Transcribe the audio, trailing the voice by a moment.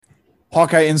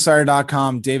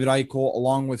HawkeyeInsider.com, David Eichel,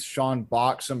 along with Sean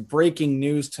Bach. Some breaking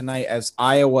news tonight as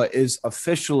Iowa is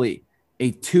officially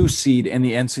a 2 seed in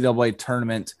the NCAA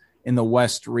tournament in the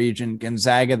West region.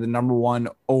 Gonzaga, the number 1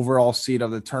 overall seed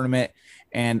of the tournament,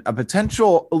 and a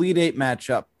potential Elite Eight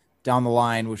matchup down the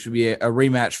line, which would be a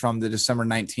rematch from the December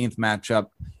 19th matchup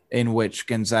in which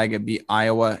Gonzaga beat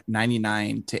Iowa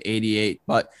 99-88.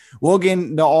 But we'll get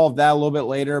into all of that a little bit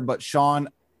later. But Sean,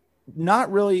 not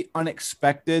really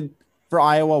unexpected for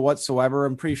Iowa whatsoever.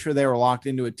 I'm pretty sure they were locked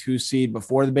into a 2 seed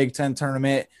before the Big Ten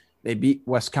tournament. They beat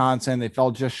Wisconsin. They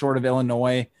fell just short of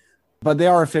Illinois, but they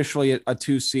are officially a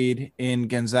 2 seed in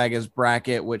Gonzaga's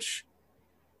bracket, which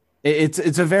it's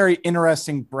a very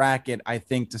interesting bracket, I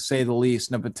think, to say the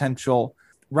least, and a potential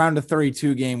round of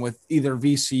 32 game with either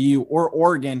VCU or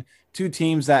Oregon, 2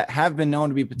 teams that have been known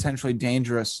to be potentially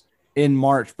dangerous in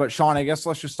March. But Sean, I guess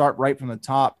let's just start right from the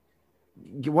top.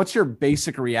 What's your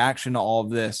basic reaction to all of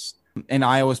this and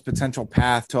Iowa's potential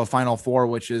path to a Final Four,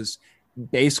 which is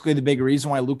basically the big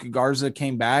reason why Luka Garza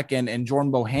came back and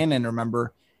Jordan Bohannon,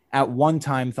 remember, at one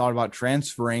time thought about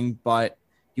transferring, but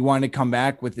he wanted to come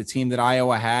back with the team that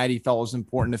Iowa had. He felt it was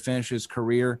important to finish his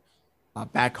career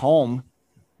back home.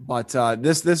 But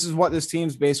this is what this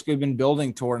team's basically been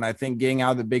building toward, and I think getting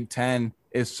out of the Big Ten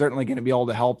is certainly going to be able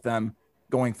to help them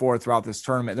going forward throughout this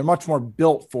tournament. They're much more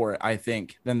built for it, I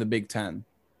think, than the Big Ten.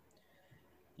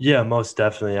 Yeah, most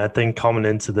definitely. I think coming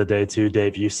into the day too,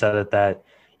 Dave, you said it that,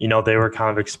 they were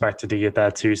kind of expected to get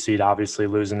that 2 seed, obviously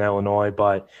losing Illinois.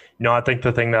 But, I think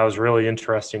the thing that was really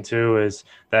interesting too is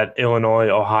that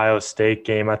Illinois-Ohio State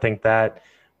game. I think that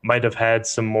might have had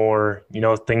some more,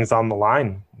 things on the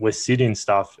line with seeding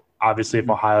stuff. Obviously, if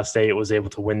Ohio State was able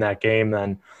to win that game,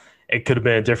 then it could have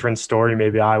been a different story.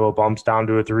 Maybe Iowa bumps down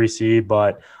to a 3 seed,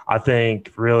 but I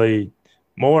think really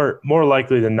more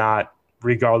likely than not,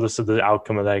 regardless of the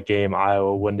outcome of that game,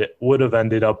 Iowa would have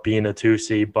ended up being a 2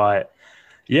 seed. But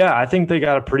yeah, I think they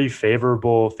got a pretty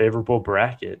favorable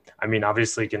bracket. I mean,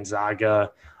 obviously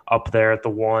Gonzaga up there at the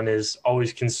 1 is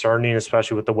always concerning,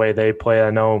 especially with the way they play. I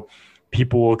know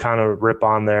people will kind of rip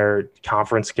on their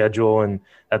conference schedule and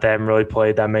that they haven't really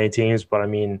played that many teams. But I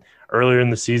mean, earlier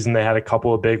in the season, they had a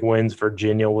couple of big wins.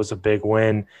 Virginia was a big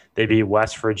win. They beat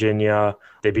West Virginia.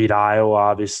 They beat Iowa,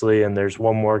 obviously. And there's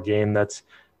one more game that's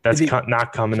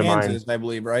not coming to mind. Kansas, I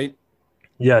believe, right?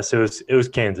 Yes, it was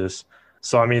Kansas.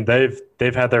 So I mean,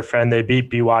 they've had their friend. They beat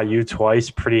BYU twice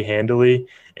pretty handily,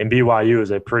 and BYU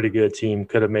is a pretty good team.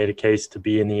 Could have made a case to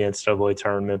be in the NCAA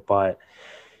tournament, but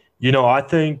I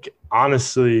think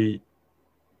honestly,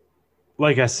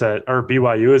 like I said, or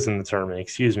BYU is in the tournament.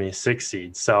 Excuse me, 6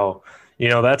 seed. So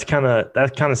that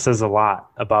kind of says a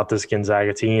lot about this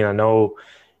Gonzaga team. I know.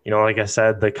 Like I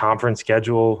said, the conference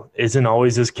schedule isn't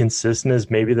always as consistent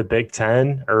as maybe the Big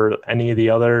Ten or any of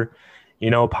the other,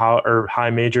 power or high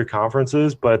major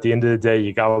conferences. But at the end of the day,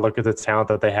 you got to look at the talent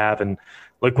that they have and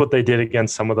look what they did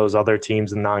against some of those other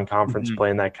teams in non-conference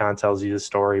play, and that kind of tells you the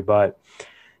story. But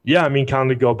yeah, I mean,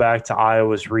 kind of go back to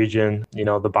Iowa's region,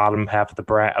 the bottom half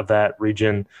of that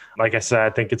region. Like I said, I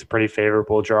think it's a pretty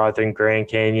favorable draw. I think Grand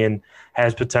Canyon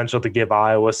has potential to give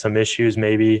Iowa some issues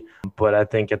maybe, but I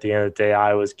think at the end of the day,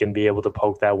 Iowa's going to be able to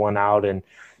poke that one out. And,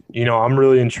 I'm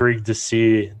really intrigued to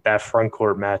see that front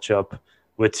court matchup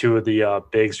with 2 of the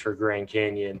bigs for Grand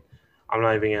Canyon. I'm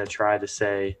not even going to try to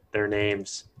say their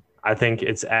names. I think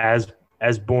it's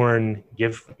Asborn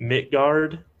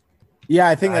Midtgaard. Yeah,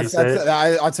 I think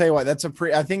I'll tell you what,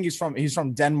 I think he's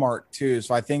from Denmark too.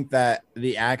 So I think that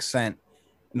the accent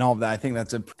and all of that, I think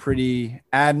that's a pretty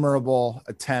admirable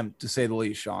attempt, to say the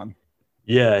least, Sean.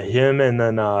 Yeah, him and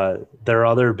then their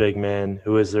other big man,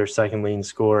 who is their second leading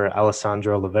scorer,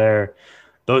 Alessandro Lever.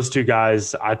 Those 2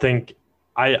 guys, I think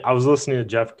I was listening to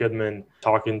Jeff Goodman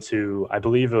talking to, I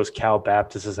believe it was Cal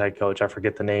Baptist's head coach. I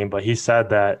forget the name, but he said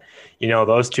that,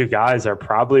 those 2 guys are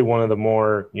probably one of the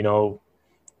more,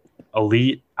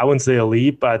 elite. I wouldn't say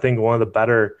elite, but I think one of the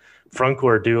better front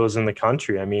court duos in the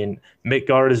country. I mean,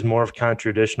 Midtgaard is more of kind of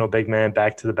traditional big man,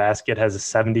 back to the basket, has a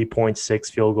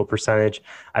 70.6 field goal percentage.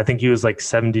 I think he was like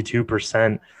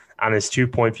 72% on his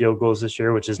 2-point field goals this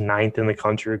year, which is 9th in the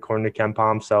country according to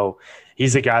KenPom. So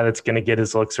he's a guy that's going to get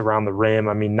his looks around the rim.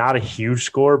 I mean, not a huge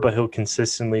score, but he'll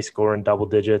consistently score in double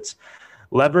digits.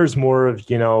 Lever's more of,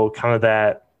 kind of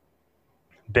that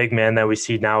big man that we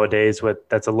see nowadays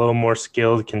that's a little more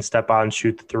skilled, can step out and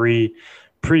shoot the 3,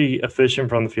 pretty efficient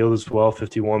from the field as well,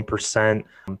 51%,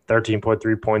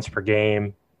 13.3 points per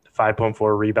game,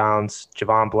 5.4 rebounds.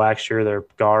 Javon Blackshear, their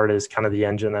guard, is kind of the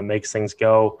engine that makes things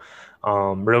go.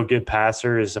 Real good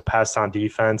passer, is a pass on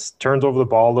defense, turns over the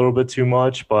ball a little bit too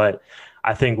much, but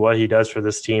I think what he does for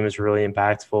this team is really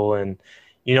impactful. And,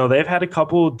 they've had a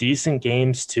couple decent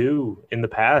games too in the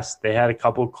past. They had a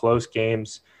couple close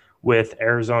games with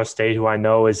Arizona State, who I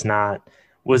know was not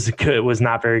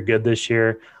very good this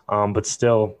year, but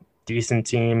still decent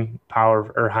team,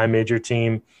 power or high major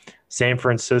team. San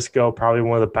Francisco, probably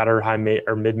one of the better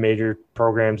or mid major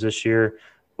programs this year.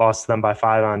 Lost to them by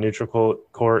 5 on a neutral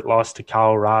court. Lost to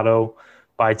Colorado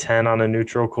by 10 on a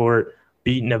neutral court.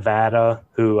 Beat Nevada,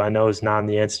 who I know is not in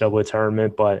the NCAA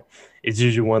tournament, but it's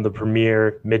usually one of the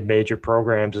premier mid-major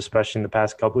programs, especially in the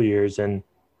past couple of years. And,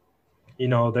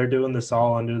 they're doing this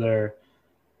all under their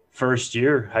first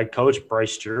year. Head coach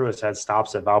Bryce Drew has had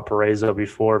stops at Valparaiso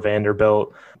before.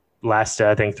 Vanderbilt lasted,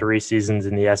 I think, 3 seasons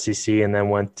in the SEC and then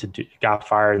got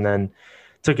fired and then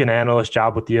took an analyst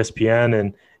job with ESPN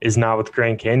and is now with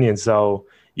Grand Canyon. So,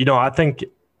 I think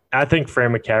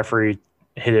Fran McCaffery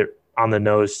hit it on the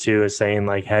nose too, is saying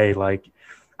like, hey, like,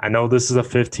 I know this is a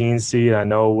 15 seed. I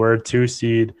know we're a 2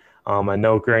 seed. I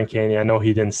know Grand Canyon. I know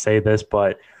he didn't say this,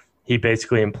 but he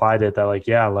basically implied it that like,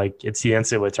 yeah, like it's the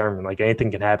NCAA tournament. Like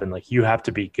anything can happen. Like you have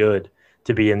to be good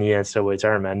to be in the NCAA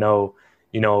tournament.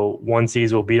 I know, 1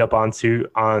 seeds will beat up on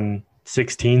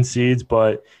 16 seeds,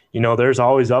 but there's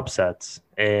always upsets.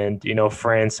 And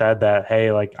Fran said that,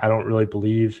 hey, like I don't really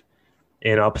believe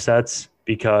in upsets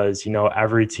because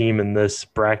every team in this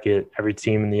bracket, every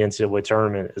team in the NCAA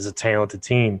tournament is a talented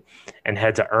team and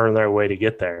had to earn their way to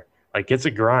get there. Like it's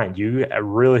a grind. You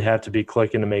really have to be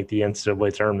clicking to make the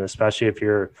NCAA tournament, especially if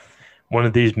you're one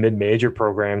of these mid-major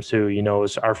programs who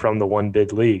are from the one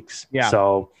bid leagues. Yeah.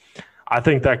 So I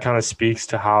think that kind of speaks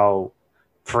to how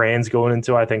Fran's going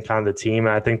into, I think, kind of the team.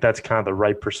 And I think that's kind of the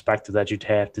right perspective that you'd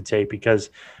have to take because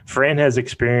Fran has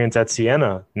experience at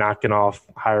Siena knocking off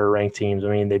higher ranked teams. I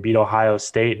mean, they beat Ohio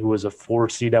State, who was a 4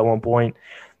 seed at one point,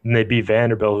 and they beat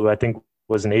Vanderbilt, who I think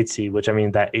was an 8 seed, which I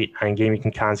mean, that 8-9 game, you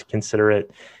can kind of consider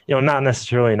it, not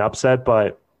necessarily an upset,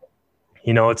 but,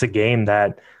 it's a game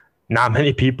that not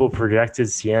many people projected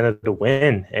Siena to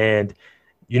win. And,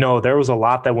 there was a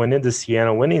lot that went into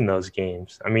Siena winning those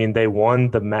games. I mean, they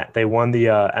won the MACC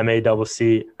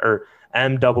or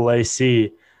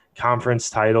MAAC conference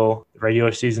title,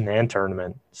 regular season and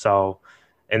tournament. So,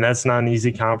 and that's not an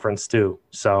easy conference too.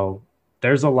 So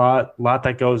there's a lot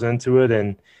that goes into it.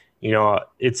 And,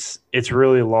 it's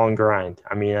really a long grind.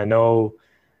 I mean, I know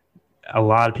a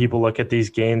lot of people look at these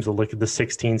games, will look at the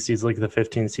 16 seeds, look at the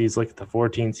 15 seeds, look at the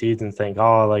 14 seeds and think,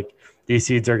 oh, like these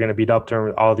seeds are going to beat up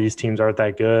to all these teams aren't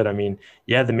that good. I mean,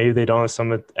 yeah, maybe they don't have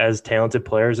some as talented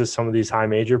players as some of these high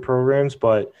major programs,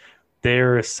 but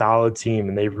they're a solid team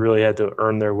and they really had to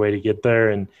earn their way to get there.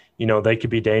 And, they could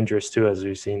be dangerous too, as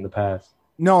we've seen in the past.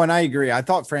 No, and I agree. I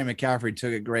thought Fran McCaffery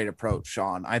took a great approach,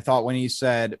 Sean. I thought when he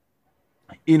said,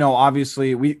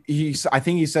 obviously I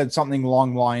think he said something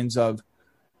along the lines of,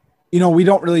 we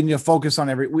don't really need to focus on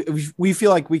we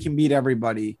feel like we can beat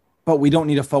everybody, but we don't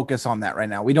need to focus on that right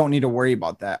now. We don't need to worry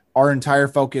about that. Our entire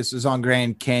focus is on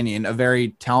Grand Canyon, a very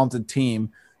talented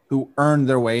team who earned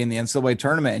their way in the NCAA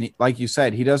tournament. And like you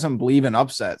said, he doesn't believe in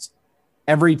upsets.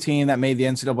 Every team that made the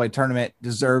NCAA tournament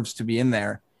deserves to be in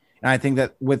there. And I think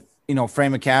that with,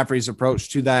 Fran McCaffery's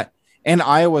approach to that and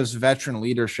Iowa's veteran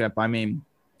leadership, I mean,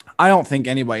 I don't think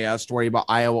anybody has to worry about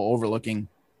Iowa overlooking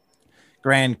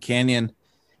Grand Canyon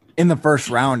in the first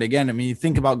round. Again, I mean, you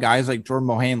think about guys like Jordan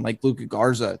Mohane, like Luka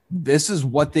Garza. This is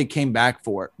what they came back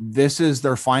for. This is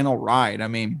their final ride. I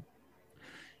mean,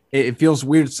 it feels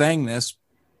weird saying this,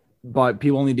 but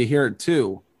people need to hear it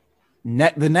too.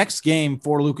 The next game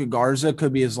for Luka Garza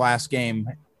could be his last game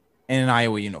in an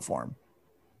Iowa uniform.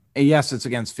 And yes, it's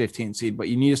against 15 seed, but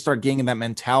you need to start gaining that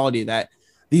mentality that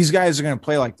these guys are going to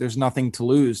play like there's nothing to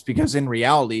lose, because in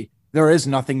reality, there is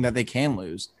nothing that they can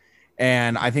lose.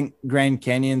 And I think Grand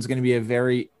Canyon is going to be a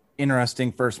very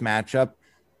interesting first matchup.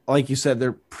 Like you said,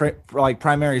 their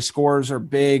primary scorers are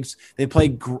bigs. They play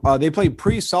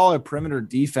pretty solid perimeter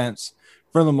defense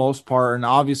for the most part. And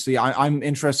obviously, I'm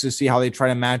interested to see how they try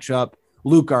to match up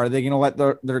Luka. Are they going to let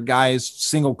their guys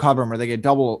single cover him? Are they going to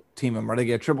double team him? Are they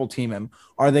going to triple team him?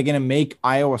 Are they going to make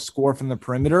Iowa score from the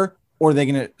perimeter? Or are they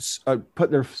going to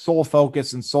put their sole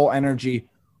focus and sole energy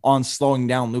on slowing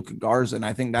down Luka Garza? And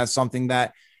I think that's something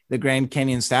that the Grand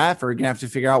Canyon staff are going to have to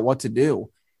figure out what to do.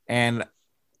 And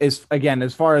as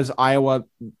far as Iowa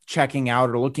checking out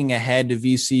or looking ahead to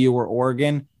VCU or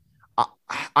Oregon,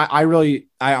 I'm really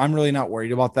not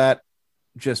worried about that,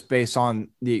 just based on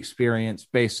the experience,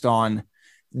 based on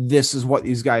this is what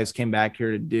these guys came back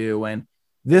here to do. And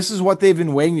this is what they've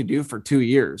been waiting to do for 2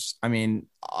 years. I mean,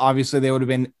 obviously they would have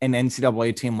been an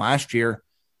NCAA team last year,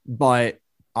 but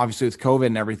obviously with COVID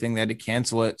and everything, they had to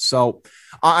cancel it. So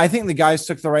I think the guys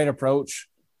took the right approach.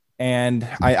 And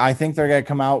I think they're going to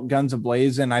come out guns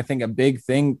a-blazing. I think a big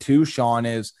thing too, Sean,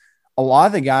 is a lot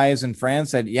of the guys in France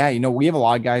said, yeah, we have a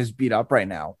lot of guys beat up right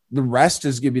now. The rest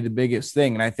is going to be the biggest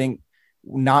thing. And I think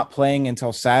not playing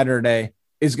until Saturday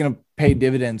is going to pay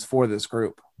dividends for this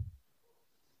group.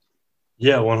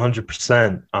 Yeah,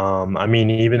 100%. I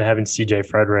mean, even having CJ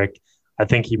Frederick, I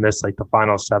think he missed like the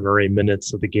final 7 or 8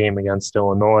 minutes of the game against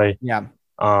Illinois. Yeah.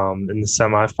 In the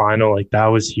semifinal, like that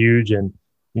was huge. And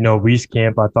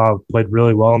Wieskamp, I thought, played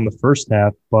really well in the first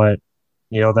half, but,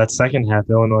 that second half,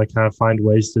 Illinois kind of find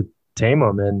ways to tame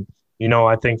them. And,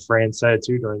 I think Fran said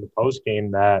too during the post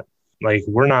game that, like,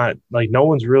 we're not, like, no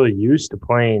one's really used to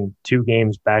playing 2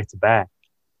 games back to back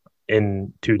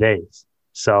in 2 days.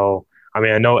 So, I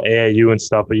mean, I know AAU and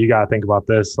stuff, but you got to think about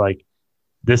this. Like,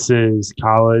 this is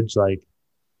college, like,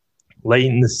 late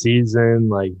in the season.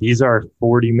 Like, these are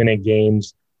 40-minute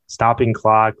games, stopping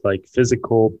clock, like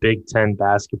physical Big Ten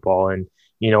basketball. And,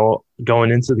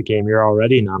 going into the game, you're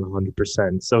already not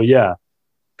 100%. So, yeah,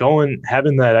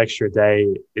 having that extra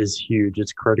day is huge.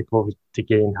 It's critical to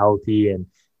getting healthy. And,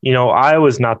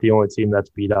 Iowa's not the only team that's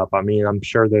beat up. I mean, I'm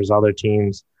sure there's other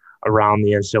teams around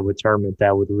the NCAA tournament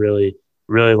that would really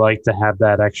like to have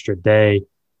that extra day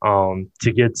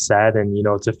to get set and,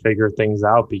 to figure things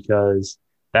out, because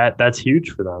that's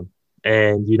huge for them.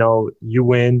 And, you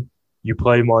win, you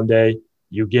play Monday,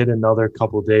 you get another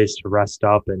couple of days to rest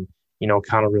up and,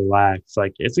 kind of relax.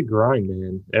 Like, it's a grind,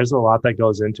 man. There's a lot that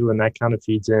goes into it, and that kind of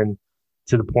feeds in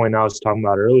to the point I was talking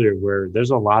about earlier, where there's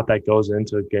a lot that goes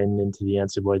into getting into the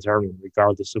NCAA tournament,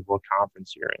 regardless of what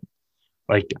conference you're in.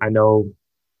 Like, I know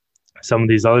some of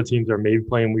these other teams are maybe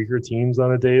playing weaker teams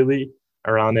on a daily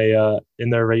or on in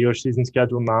their regular season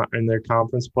schedule, not in their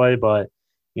conference play, but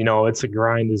it's a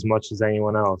grind as much as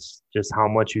anyone else, just how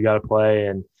much you got to play.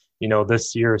 And,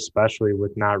 this year, especially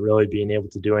with not really being able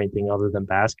to do anything other than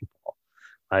basketball,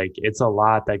 like, it's a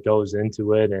lot that goes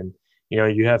into it. And,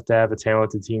 you have to have a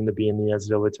talented team to be in the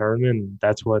NCAA tournament. And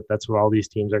that's what all these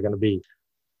teams are going to be.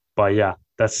 But yeah,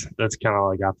 that's kind of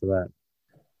all I got for that.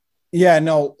 Yeah,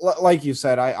 no, like you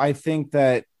said, I think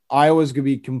that Iowa's going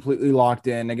to be completely locked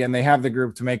in. Again, they have the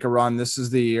group to make a run. This is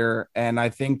the year. And I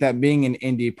think that being in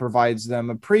Indy provides them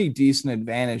a pretty decent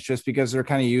advantage just because they're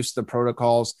kind of used to the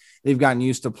protocols. They've gotten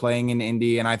used to playing in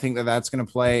Indy. And I think that that's going to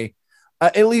play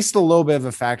at least a little bit of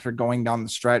a factor going down the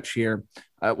stretch here.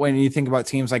 When you think about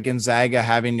teams like Gonzaga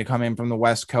having to come in from the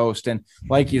West Coast. And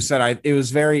like you said, it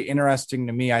was very interesting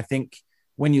to me. I think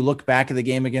when you look back at the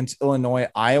game against Illinois,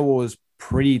 Iowa was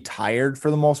pretty tired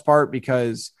for the most part,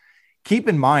 because keep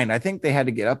in mind, I think they had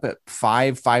to get up at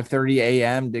 5:30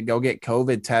 a.m. to go get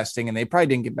COVID testing, and they probably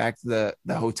didn't get back to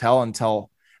the hotel until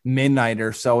midnight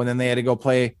or so. And then they had to go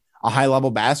play a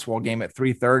high-level basketball game at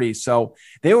 3:30. So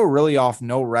they were really off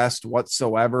no rest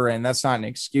whatsoever, and that's not an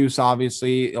excuse,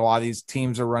 obviously. A lot of these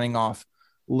teams are running off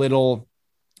little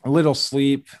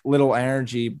sleep, little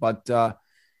energy, but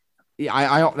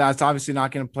I don't, that's obviously not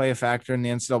going to play a factor in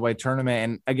the NCAA tournament.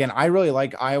 And again, I really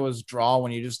like Iowa's draw.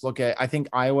 When you just look at, I think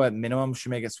Iowa at minimum should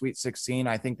make a Sweet 16.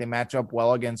 I think they match up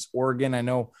well against Oregon. I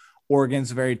know Oregon's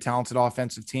a very talented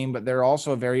offensive team, but they're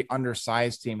also a very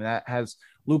undersized team. And that has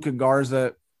Luka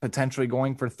Garza potentially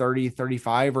going for 30,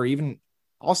 35, or even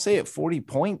I'll say at 40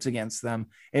 points against them.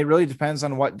 It really depends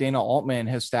on what Dana Altman and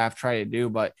his staff try to do,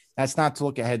 but that's not to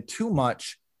look ahead too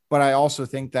much. But I also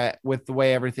think that with the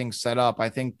way everything's set up, I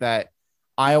think that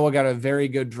Iowa got a very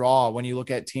good draw when you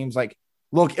look at teams like,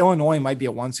 look, Illinois might be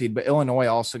a 1 seed, but Illinois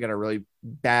also got a really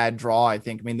bad draw, I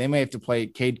think. I mean, they may have to play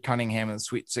Cade Cunningham in the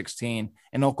Sweet 16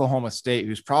 and Oklahoma State,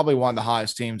 who's probably one of the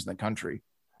hottest teams in the country.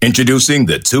 Introducing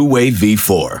the Two-Way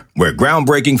V4, where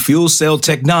groundbreaking fuel cell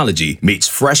technology meets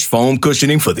fresh foam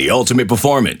cushioning for the ultimate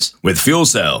performance. With Fuel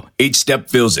Cell, each step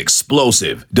feels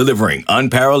explosive, delivering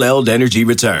unparalleled energy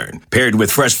return. Paired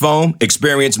with fresh foam,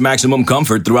 experience maximum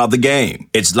comfort throughout the game.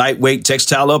 Its lightweight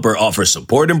textile upper offers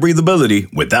support and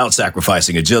breathability without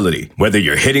sacrificing agility. Whether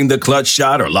you're hitting the clutch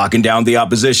shot or locking down the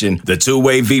opposition, the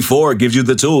Two-Way V4 gives you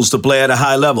the tools to play at a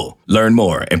high level. Learn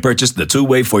more and purchase the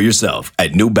Two-Way for yourself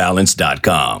at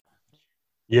newbalance.com.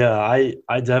 Yeah,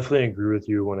 I definitely agree with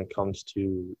you when it comes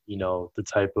to, the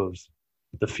type of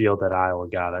the field that Iowa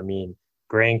got. I mean,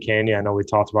 Grand Canyon, I know we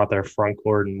talked about their front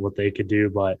court and what they could do,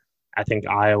 but I think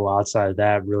Iowa outside of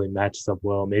that really matches up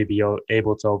well, maybe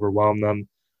able to overwhelm them.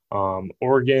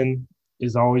 Oregon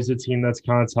is always a team that's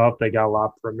kind of tough. They got a lot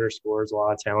of perimeter scorers, a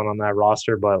lot of talent on that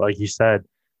roster, but like you said,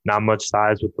 not much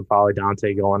size with the Polly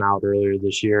Dante going out earlier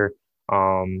this year.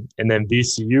 And then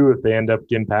VCU, if they end up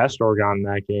getting past Oregon in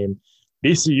that game,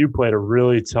 VCU played a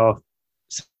really tough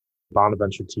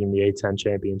Bonaventure team, the A-10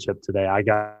 championship today. I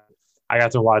got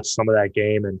to watch some of that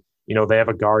game, and they have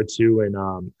a guard too,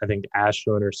 and I think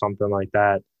Ashland or something like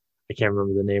that. I can't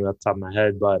remember the name off the top of my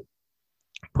head, but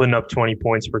putting up 20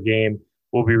 points per game.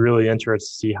 Will be really interested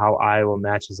to see how Iowa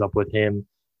matches up with him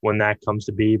when that comes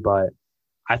to be. But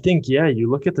I think, yeah,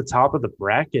 you look at the top of the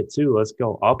bracket too. Let's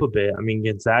go up a bit. I mean,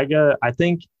 Gonzaga, I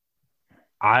think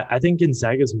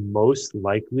Gonzaga's most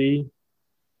likely,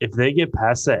 if they get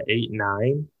past that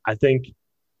 8-9, I think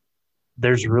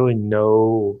there's really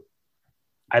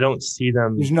I don't see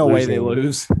them. There's no way they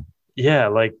lose. Yeah,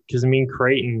 because I mean,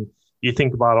 Creighton, you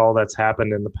think about all that's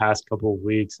happened in the past couple of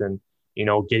weeks and,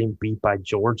 getting beat by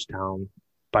Georgetown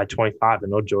by 25. I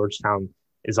know Georgetown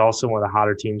is also one of the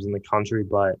hotter teams in the country,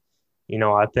 but,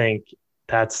 I think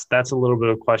that's a little bit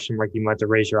of a question mark. You might have to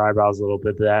raise your eyebrows a little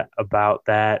bit about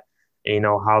that,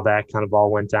 how that kind of all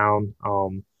went down.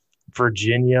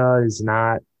 Virginia is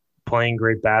not playing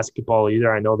great basketball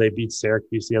either. I know they beat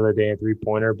Syracuse the other day in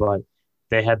three-pointer, but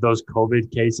they had those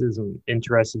COVID cases. I'm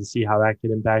interested to see how that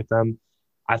could impact them.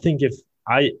 I think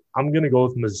I'm going to go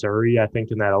with Missouri, I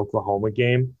think, in that Oklahoma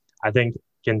game. I think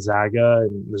Gonzaga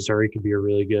and Missouri could be a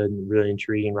really good and really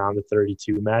intriguing round of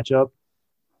 32 matchup.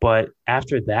 But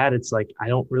after that, it's like I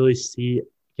don't really see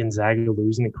Gonzaga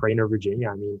losing to Creighton or Virginia.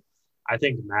 I mean, I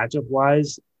think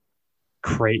matchup-wise,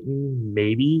 Creighton,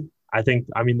 maybe.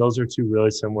 Those are two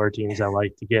really similar teams that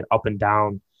like to get up and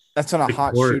down. That's on a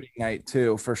hot shooting night,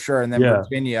 too, for sure. And then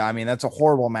Virginia, I mean, that's a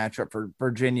horrible matchup for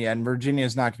Virginia. And Virginia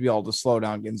is not going to be able to slow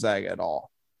down Gonzaga at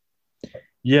all.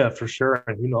 Yeah, for sure.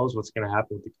 And who knows what's going to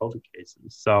happen with the COVID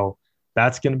cases. So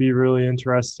that's going to be really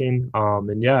interesting.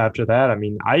 And yeah, after that, I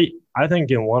mean, I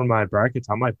think in one of my brackets,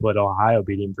 I might put Ohio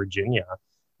beating Virginia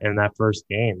in that first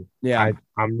game. Yeah.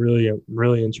 I'm really,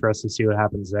 really interested to see what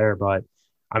happens there. But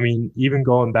I mean, even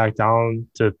going back down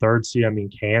to third seed, I mean,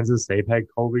 Kansas, they've had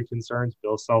COVID concerns.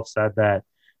 Bill Self said that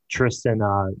Tristan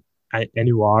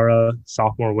Enuara,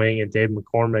 sophomore wing, and Dave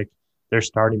McCormick, they're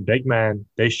starting big man.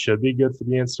 They should be good for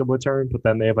the NCAA tournament, but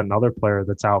then they have another player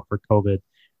that's out for COVID,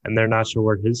 and they're not sure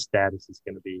what his status is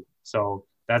going to be. So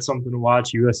that's something to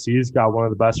watch. USC's got one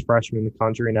of the best freshmen in the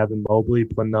country, and Evan Mobley,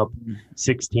 putting up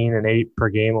 16 and 8 per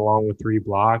game along with 3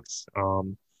 blocks.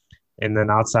 And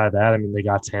then outside of that, I mean, they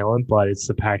got talent, but it's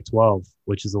the Pac-12,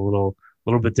 which is a little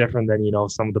bit different than,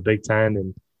 some of the Big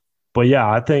Ten. But yeah,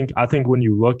 I think when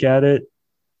you look at it,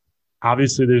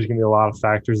 obviously there's going to be a lot of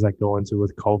factors that go into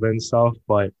with COVID and stuff,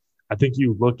 but I think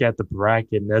you look at the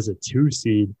bracket and as a 2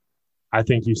 seed, I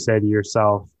think you say to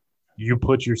yourself,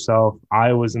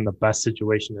 Iowa's in the best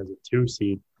situation as a 2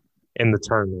 seed in the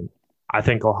tournament. I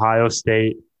think Ohio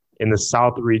State in the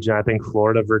South region, I think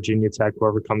Florida, Virginia Tech,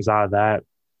 whoever comes out of that,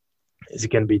 is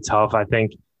going to be tough. I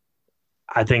think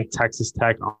Texas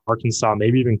Tech, Arkansas,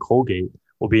 maybe even Colgate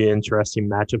will be an interesting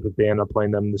matchup if they end up playing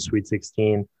them in the Sweet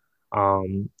 16.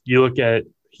 You look at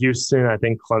Houston, I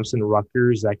think Clemson,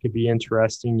 Rutgers, that could be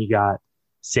interesting. You got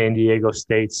San Diego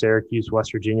State, Syracuse,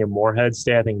 West Virginia, Morehead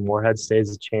State. I think Morehead State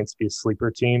has a chance to be a sleeper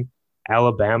team.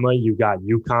 Alabama, you got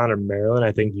UConn or Maryland.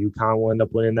 I think UConn will end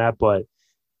up winning that, but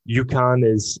UConn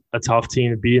is a tough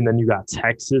team to beat. And then you got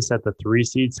Texas at the 3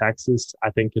 seed. Texas,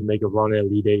 I think, could make a run at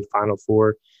Elite Eight Final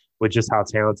Four with just how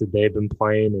talented they've been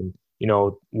playing and,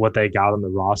 what they got on the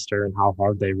roster and how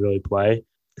hard they really play.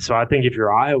 So I think if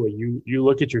you're Iowa, you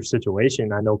look at your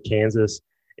situation. I know Kansas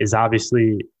is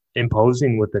obviously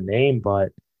imposing with the name, but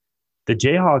the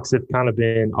Jayhawks have kind of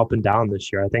been up and down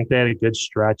this year. I think they had a good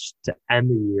stretch to end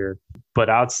the year, but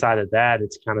outside of that,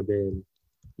 it's kind of been,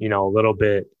 a little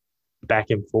bit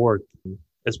back and forth,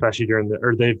 especially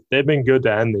they've been good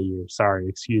to end the year. Sorry,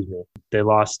 excuse me. They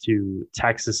lost to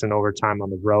Texas in overtime on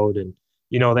the road, and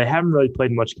they haven't really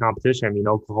played much competition. I mean,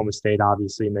 Oklahoma State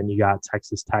obviously, and then you got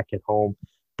Texas Tech at home.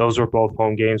 Those were both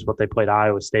home games, but they played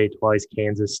Iowa State twice,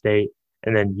 Kansas State,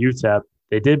 and then UTEP.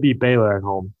 They did beat Baylor at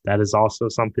home. That is also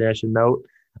something I should note.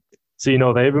 So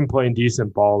they've been playing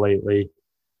decent ball lately.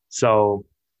 So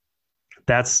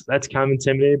that's kind of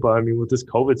intimidating. But I mean, with this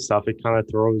COVID stuff, it kind of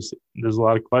there's a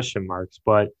lot of question marks.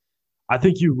 But I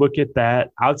think you look at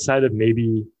that outside of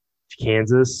maybe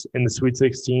Kansas in the Sweet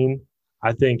 16,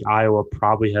 I think Iowa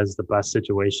probably has the best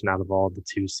situation out of all the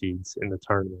 2 seeds in the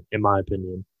tournament, in my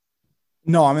opinion.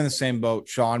 No, I'm in the same boat,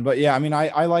 Sean. But yeah, I mean,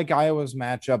 I like Iowa's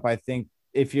matchup. I think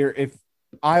if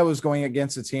Iowa's going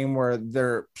against a team where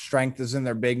their strength is in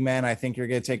their big men, I think you're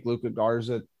going to take Luka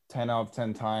Garza 10 out of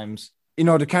 10 times.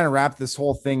 To kind of wrap this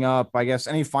whole thing up, I guess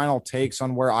any final takes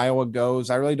on where Iowa goes?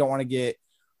 I really don't want to get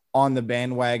on the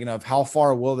bandwagon of how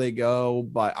far will they go,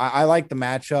 but I like the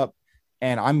matchup,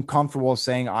 and I'm comfortable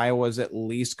saying Iowa's at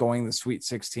least going the Sweet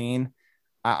 16.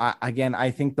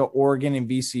 I think the Oregon and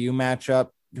VCU matchup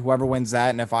whoever wins that,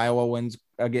 and if Iowa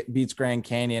beats Grand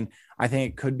Canyon, I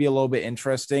think it could be a little bit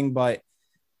interesting. But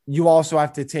you also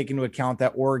have to take into account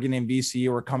that Oregon and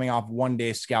VCU are coming off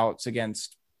one-day scouts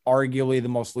against arguably the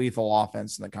most lethal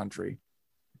offense in the country.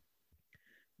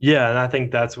 Yeah, and I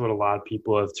think that's what a lot of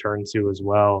people have turned to as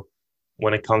well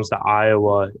when it comes to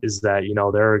Iowa, is that,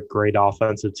 they're a great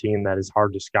offensive team that is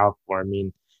hard to scout for. I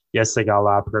mean, yes, they got a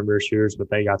lot of perimeter shooters,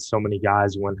 but they got so many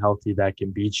guys when healthy that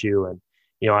can beat you. And,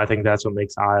 I think that's what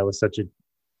makes Iowa such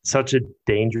a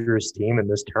dangerous team in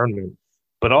this tournament.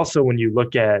 But also when you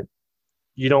look at,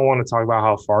 you don't want to talk about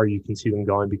how far you can see them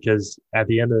going, because at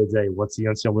the end of the day, what's the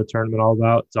NCAA tournament all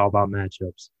about? It's all about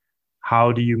matchups.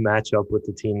 How do you match up with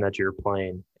the team that you're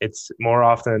playing? It's more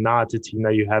often than not, it's a team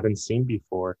that you haven't seen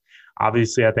before.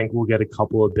 Obviously, I think we'll get a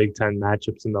couple of Big Ten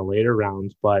matchups in the later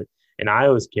rounds, but in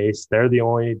Iowa's case, they're the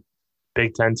only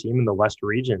Big Ten team in the West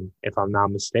region, if I'm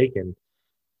not mistaken.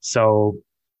 So,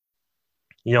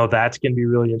 that's going to be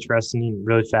really interesting,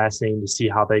 really fascinating to see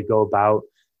how they go about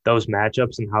those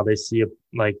matchups and how they see it.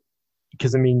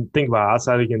 Because, think about it,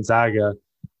 outside of Gonzaga,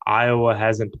 Iowa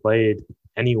hasn't played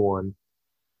anyone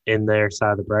in their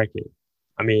side of the bracket.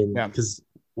 Because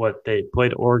they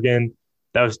played Oregon,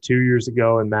 that was 2 years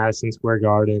ago in Madison Square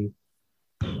Garden.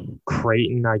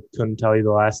 Creighton, I couldn't tell you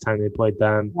the last time they played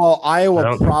them. Well,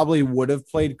 Iowa probably would have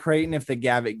played Creighton if the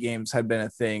Gavitt games had been a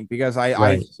thing, because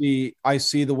I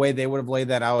see the way they would have laid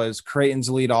that out as Creighton's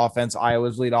lead offense,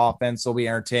 Iowa's lead offense. They'll be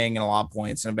entertaining in a lot of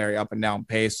points and a very up and down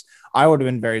pace. I would have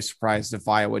been very surprised if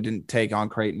Iowa didn't take on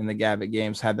Creighton in the Gavitt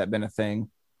games had that been a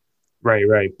thing.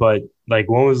 Right. But when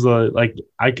was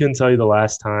I couldn't tell you the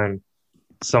last time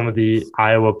some of the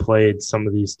Iowa played some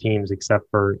of these teams except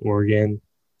for Oregon,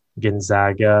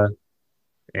 Gonzaga,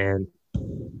 and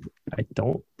I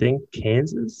don't think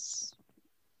Kansas.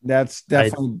 That's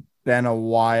definitely been a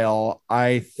while.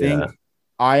 I think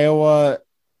Iowa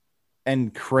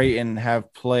and Creighton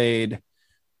have played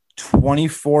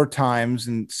 24 times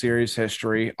in series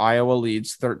history. Iowa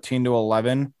leads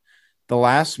 13-11. The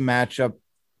last matchup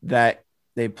that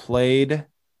they played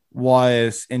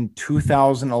was in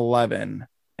 2011,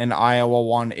 and Iowa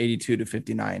won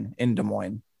 82-59 in Des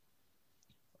Moines.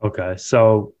 Okay,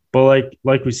 so but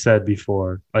like we said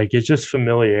before, it's just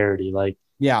familiarity.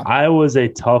 Iowa's a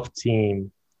tough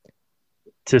team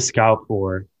to scout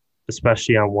for,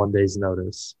 especially on one day's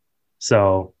notice.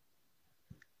 So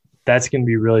that's going to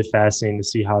be really fascinating to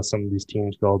see how some of these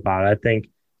teams go about it. I think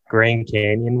Grand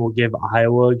Canyon will give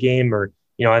Iowa a game, or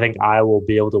I think Iowa will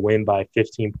be able to win by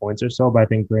 15 points or so, but I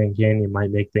think Grand Canyon might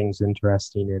make things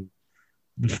interesting in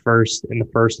the first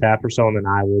half or so, and then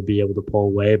Iowa will be able to pull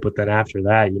away. But then after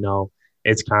that,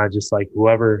 it's kind of just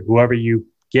whoever you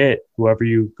get, whoever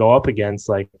you go up against,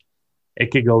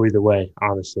 it could go either way,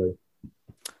 honestly.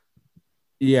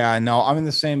 Yeah, no, I'm in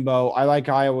the same boat. I like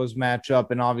Iowa's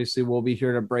matchup, and obviously we'll be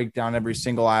here to break down every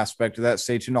single aspect of that.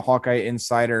 Stay tuned to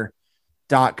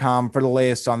HawkeyeInsider.com for the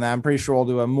latest on that. I'm pretty sure we'll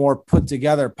do a more put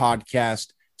together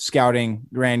podcast scouting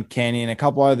Grand Canyon, a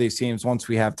couple of these teams once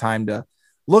we have time to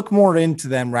look more into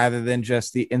them rather than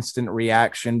just the instant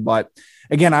reaction. But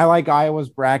again, I like Iowa's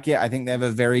bracket. I think they have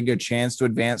a very good chance to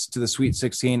advance to the Sweet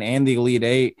 16 and the Elite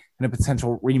Eight in a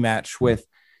potential rematch with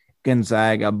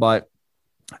Gonzaga. But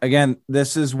again,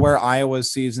 this is where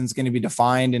Iowa's season is going to be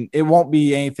defined, and it won't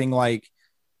be anything like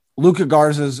Luka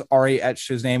Garza's already etched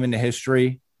his name into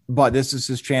history, but this is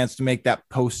his chance to make that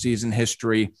postseason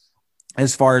history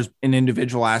as far as an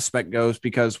individual aspect goes,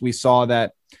 because we saw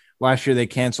that last year they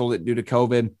canceled it due to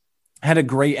COVID. Had a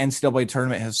great NCAA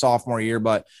tournament his sophomore year,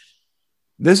 but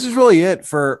this is really it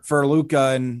for Luka,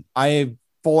 and I have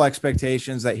full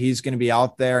expectations that he's going to be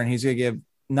out there and he's going to give,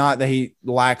 not that he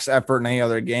lacks effort in any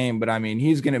other game, but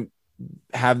he's going to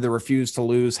have the refuse to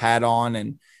lose hat on.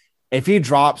 And if he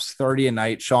drops 30 a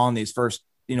night, Sean, these first,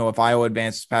 if Iowa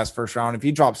advances past first round, if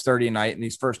he drops 30 a night in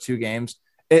these first two games,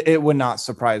 it would not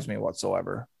surprise me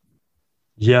whatsoever.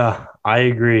 Yeah, I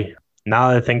agree. Now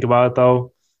that I think about it,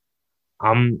 though,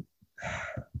 I'm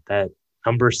that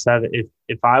number 7.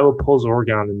 If Iowa pulls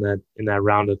Oregon in that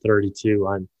round of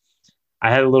 32, I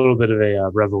had a little bit of a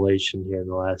revelation here in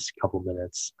the last couple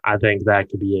minutes. I think that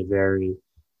could be a very,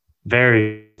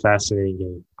 very fascinating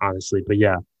game, honestly. But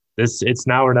yeah, it's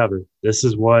now or never. This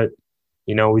is what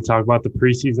we talk about the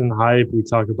preseason hype. We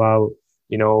talk about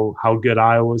how good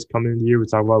Iowa's coming into the year. We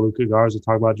talk about Luka Garza. We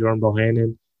talk about Jordan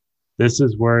Bohannon. This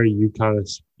is where you kind of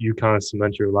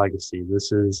cement your legacy.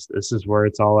 This is where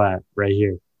it's all at right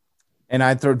here. And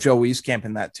I'd throw Joe Wieskamp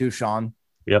in that too, Sean.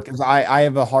 Yep. Because I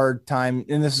have a hard time,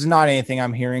 and this is not anything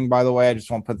I'm hearing, by the way. I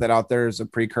just want to put that out there as a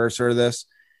precursor to this.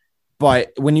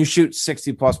 But when you shoot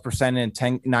 60+% in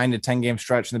a 9 to 10 game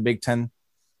stretch in the Big Ten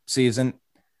season,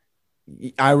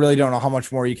 I really don't know how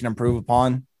much more you can improve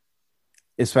upon,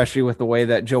 especially with the way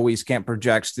that Joe Wieskamp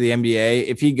projects to the NBA.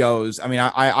 If he goes, I mean,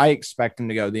 I expect him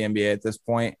to go to the NBA at this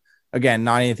point. Again,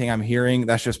 not anything I'm hearing.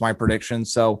 That's just my prediction.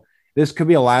 So this could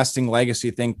be a lasting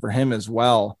legacy thing for him as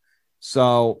well.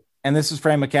 So, and this is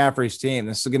Fran McCaffrey's team.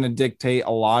 This is going to dictate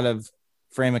a lot of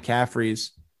Fran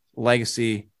McCaffrey's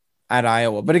legacy at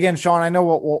Iowa. But again, Sean, I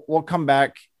know we'll come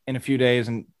back in a few days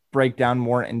and break down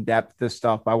more in depth this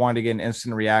stuff. I wanted to get an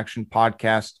instant reaction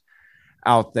podcast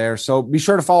out there. So be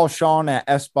sure to follow Sean at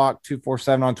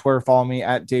SBach247 on Twitter. Follow me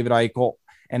at David Eichel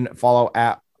and follow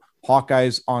at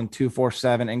Hawkeyes on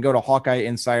 247 and go to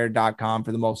HawkeyeInsider.com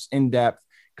for the most in-depth,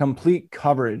 complete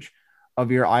coverage of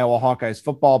your Iowa Hawkeyes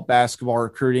football, basketball,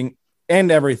 recruiting,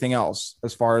 and everything else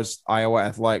as far as Iowa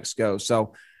athletics go.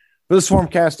 So for the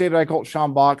Swarmcast, David Eichel,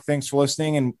 Sean Bach, thanks for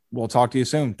listening, and we'll talk to you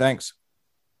soon. Thanks.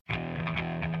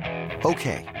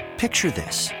 Okay, picture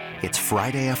this. It's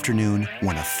Friday afternoon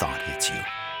when a thought hits you.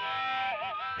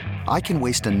 I can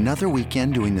waste another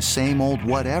weekend doing the same old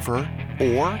whatever,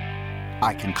 or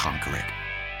I can conquer it.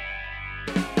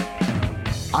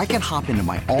 I can hop into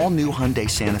my all-new Hyundai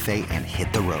Santa Fe and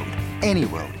hit the road. Any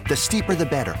road. The steeper, the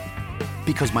better.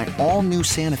 Because my all-new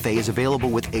Santa Fe is available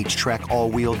with H-Track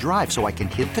all-wheel drive, so I can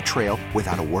hit the trail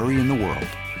without a worry in the world.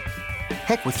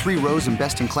 Heck, with 3 rows and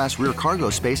best-in-class rear cargo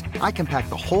space, I can pack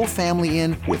the whole family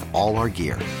in with all our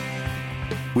gear.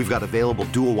 We've got available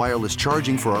dual wireless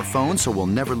charging for our phones, so we'll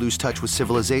never lose touch with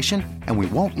civilization, and we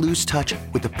won't lose touch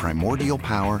with the primordial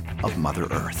power of Mother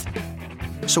Earth.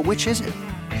 So which is it?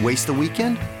 Waste the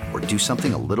weekend or do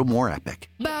something a little more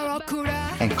epic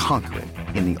and conquer it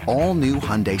in the all-new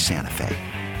Hyundai Santa Fe?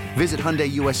 Visit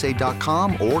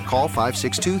HyundaiUSA.com or call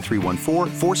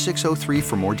 562-314-4603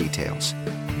 for more details.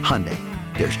 Hyundai,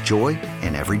 there's joy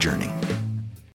in every journey.